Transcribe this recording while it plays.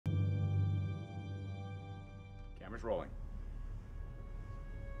Cameras rolling.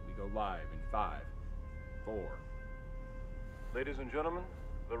 We go live in 5, 4. Ladies and gentlemen,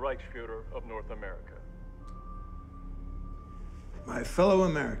 the Reichsfuhrer of North America. My fellow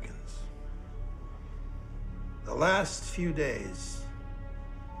Americans, the last few days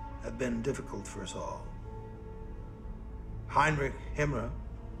have been difficult for us all. Heinrich Himmler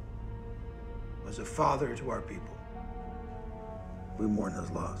was a father to our people. We mourn his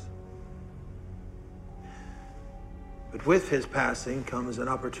loss. But with his passing comes an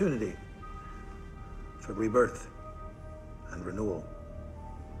opportunity for rebirth and renewal.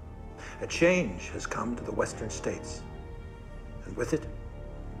 A change has come to the Western states, and with it,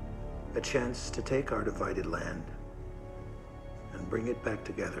 a chance to take our divided land and bring it back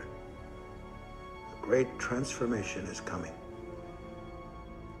together. A great transformation is coming.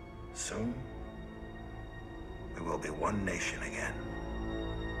 Soon, we will be one nation again.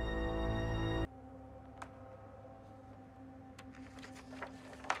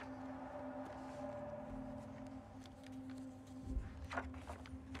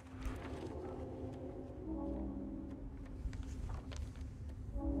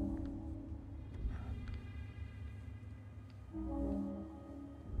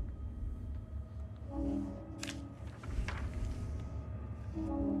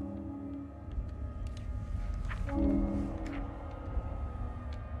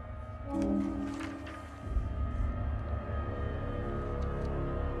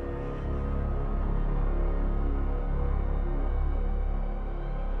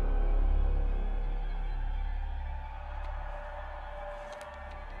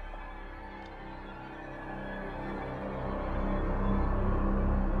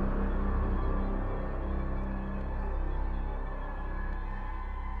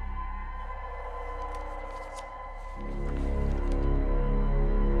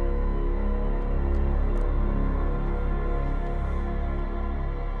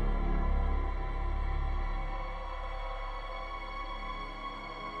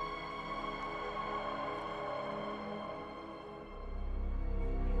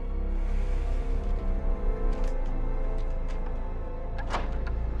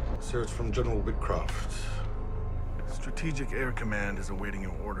 Sir, it's from General Whitcroft. Strategic Air Command is awaiting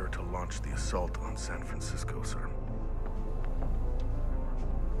your order to launch the assault on San Francisco, sir.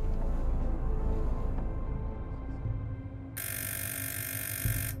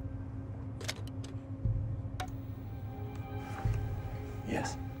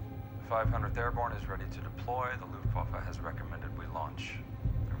 Yes. The 500th Airborne is ready to deploy. The Luftwaffe has recommended we launch.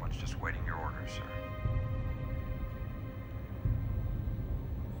 They're much just waiting your orders, sir.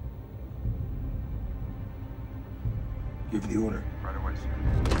 Give the order. Right away,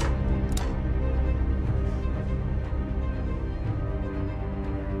 sir.